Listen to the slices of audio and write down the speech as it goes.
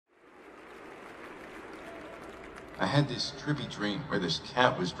I had this trippy dream where this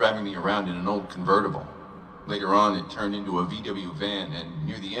cat was driving me around in an old convertible. Later on, it turned into a VW van, and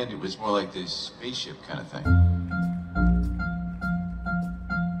near the end, it was more like this spaceship kind of thing.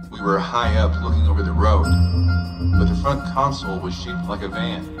 We were high up looking over the road, but the front console was shaped like a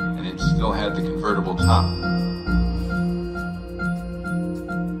van, and it still had the convertible top.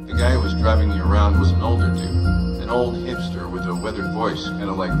 The guy who was driving me around was an older dude, an old hipster with a weathered voice, kind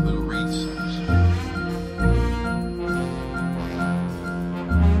of like Lou Reed sings.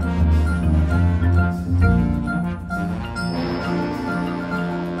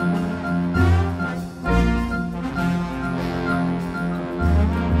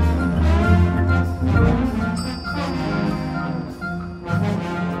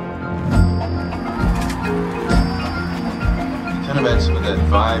 Kind of had some of that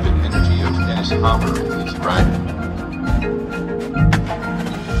vibe and energy of Dennis Hopper in Easy Rider.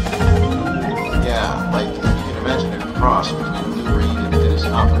 Yeah, like you can imagine a cross between Lou Reed and Dennis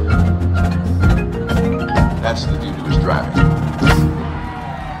Hopper. That's the dude who was driving.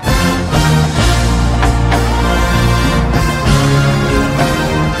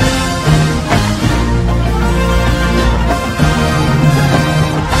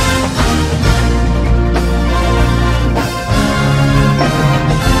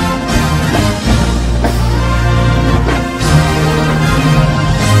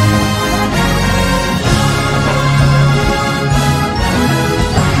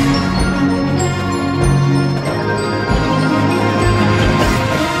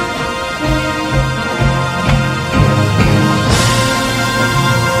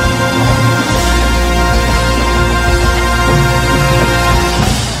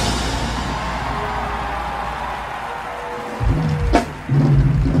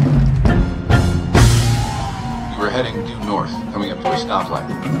 Heading due north, coming up to a stoplight.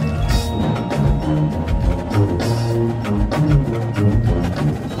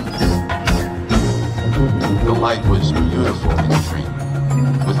 The light was beautiful in the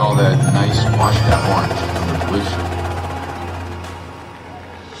dream, with all that nice washed out orange and pollution.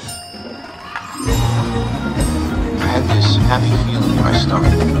 I had this happy feeling in my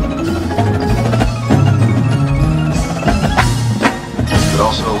stomach, but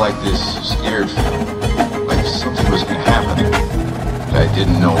also like this scared feeling. Something was going to happen, but I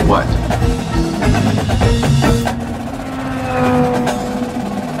didn't know what.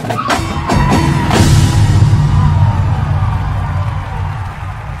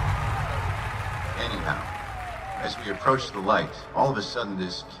 Anyhow, as we approached the light, all of a sudden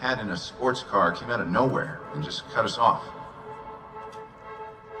this cat in a sports car came out of nowhere and just cut us off.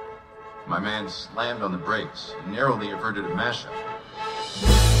 My man slammed on the brakes and narrowly averted a mashup.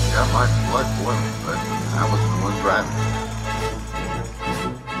 Got my blood boiling, but I wasn't the one driving.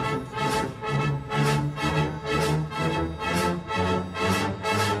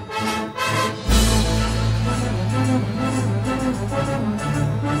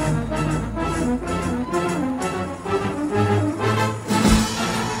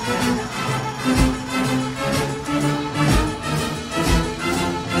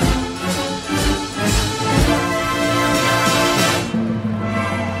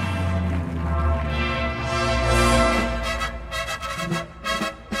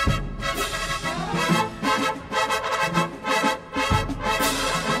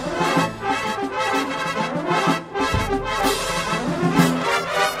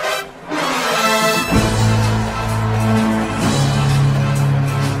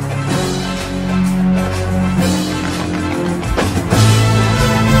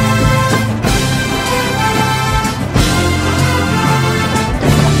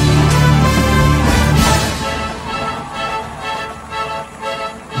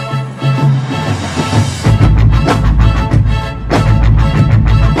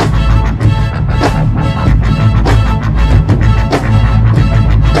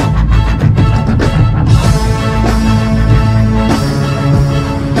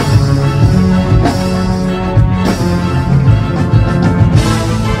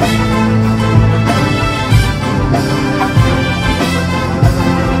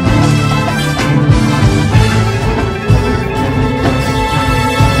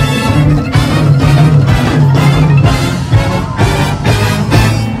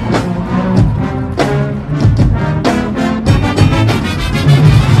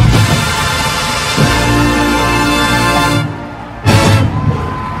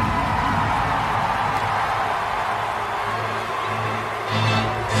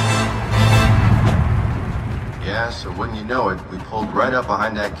 So wouldn't you know it, we pulled right up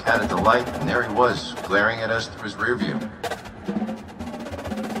behind that cat at the light, and there he was, glaring at us through his rear view.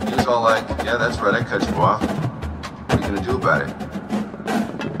 He was all like, yeah, that's right, I cut you off. What are you gonna do about it?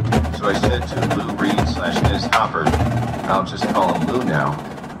 So I said to Lou Reed/Dennis Hopper, I'll just call him Lou now.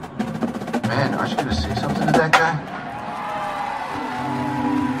 Man, aren't you gonna say something to that guy?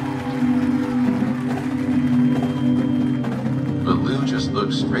 But Lou just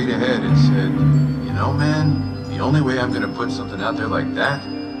looked straight ahead and said, you know, man, the only way I'm gonna put something out there like that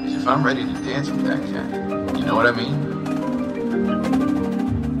is if I'm ready to dance with that cat. You know what I mean?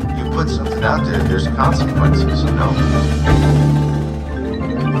 You put something out there, there's consequences, you know?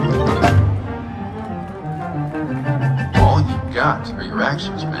 All you got are your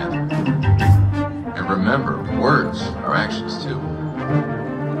actions, man. And remember, words are actions too.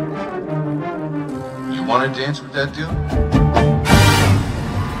 You want to dance with that dude?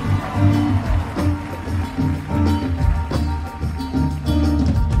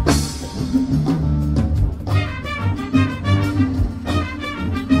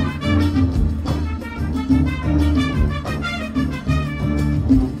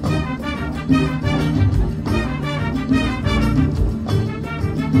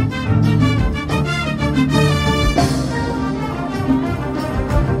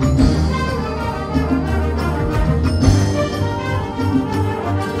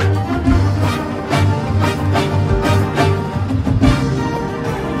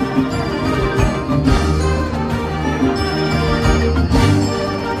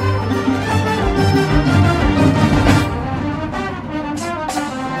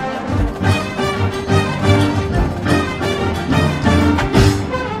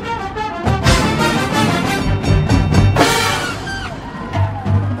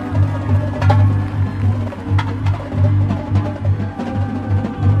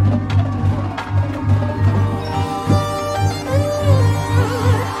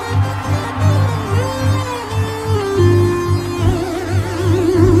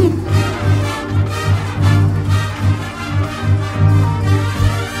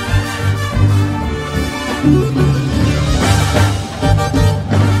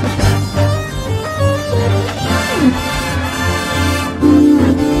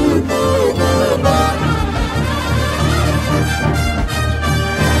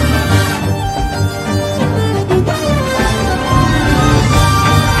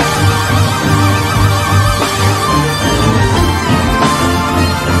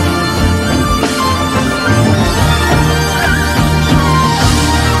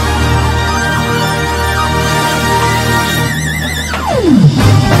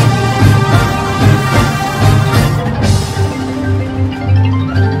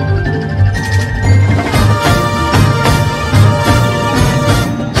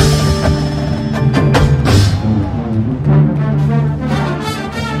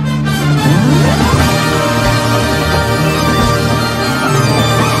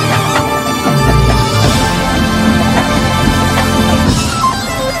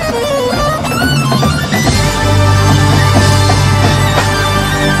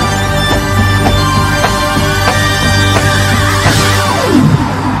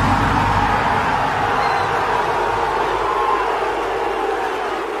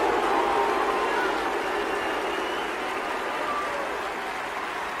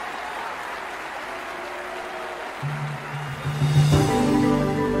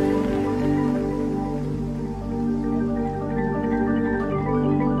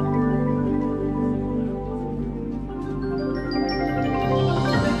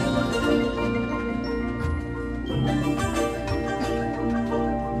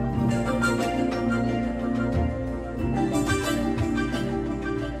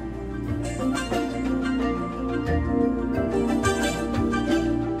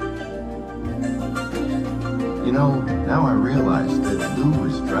 You know, now I realize that Lou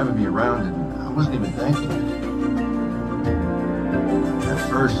was driving me around and I wasn't even thanking him. At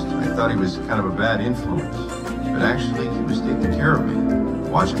first, I thought he was kind of a bad influence, but actually he was taking care of me,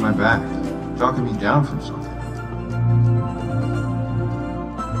 watching my back, talking me down from something.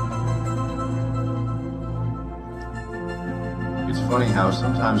 It's funny how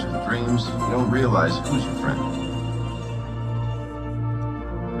sometimes with dreams, you don't realize who's your friend.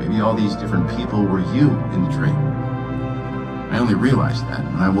 Maybe all these different people were you in the dream. I only realized that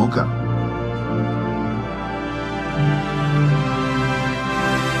when I woke up.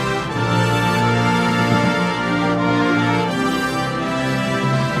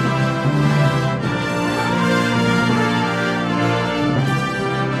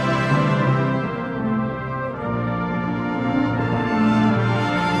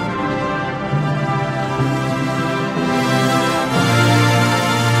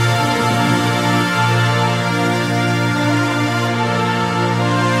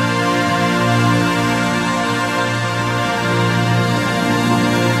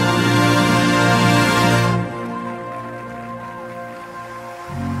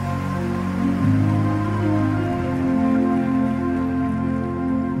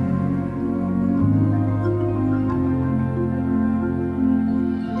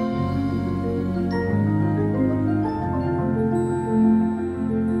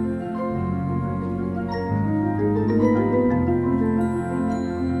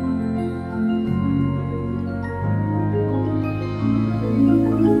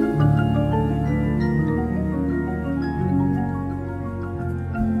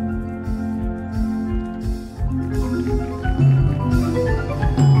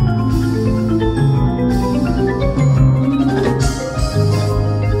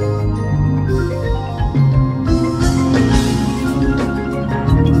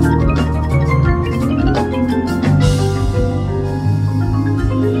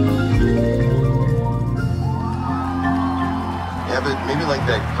 like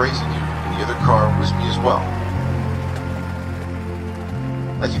that crazy dude in the other car was me as well.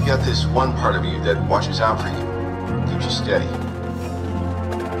 Like you've got this one part of you that watches out for you, keeps you steady.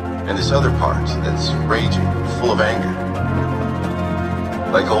 And this other part that's raging, full of anger.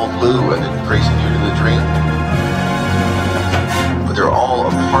 Like old Lou and the crazy dude in the dream. But they're all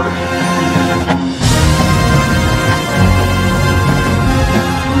a part of you.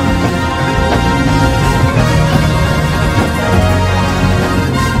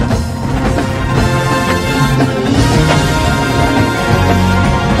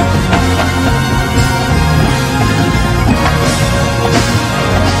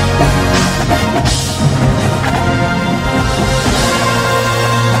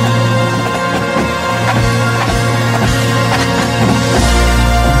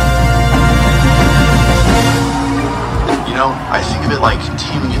 I think of it like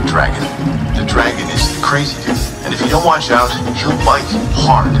taming a dragon. The dragon is the crazy dude, and if you don't watch out, he'll bite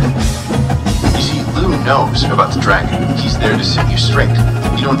hard. You see, Lou knows about the dragon. He's there to set you straight.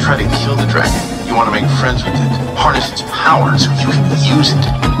 You don't try to kill the dragon. You want to make friends with it, harness its power so you can